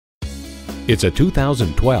It's a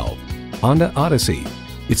 2012 Honda Odyssey.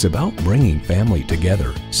 It's about bringing family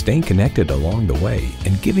together, staying connected along the way,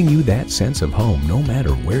 and giving you that sense of home no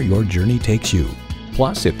matter where your journey takes you.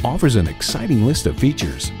 Plus, it offers an exciting list of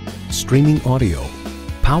features: streaming audio,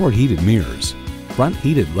 power heated mirrors, front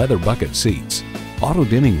heated leather bucket seats, auto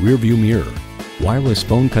dimming rear view mirror, wireless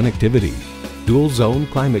phone connectivity, dual zone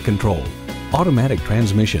climate control, automatic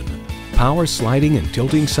transmission, power sliding and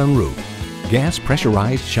tilting sunroof, gas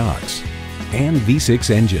pressurized shocks, and V6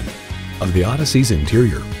 engine. Of the Odyssey's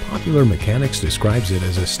interior, Popular Mechanics describes it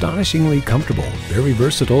as astonishingly comfortable, very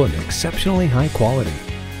versatile, and exceptionally high quality.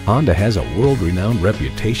 Honda has a world-renowned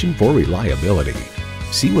reputation for reliability.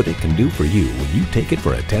 See what it can do for you when you take it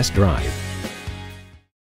for a test drive.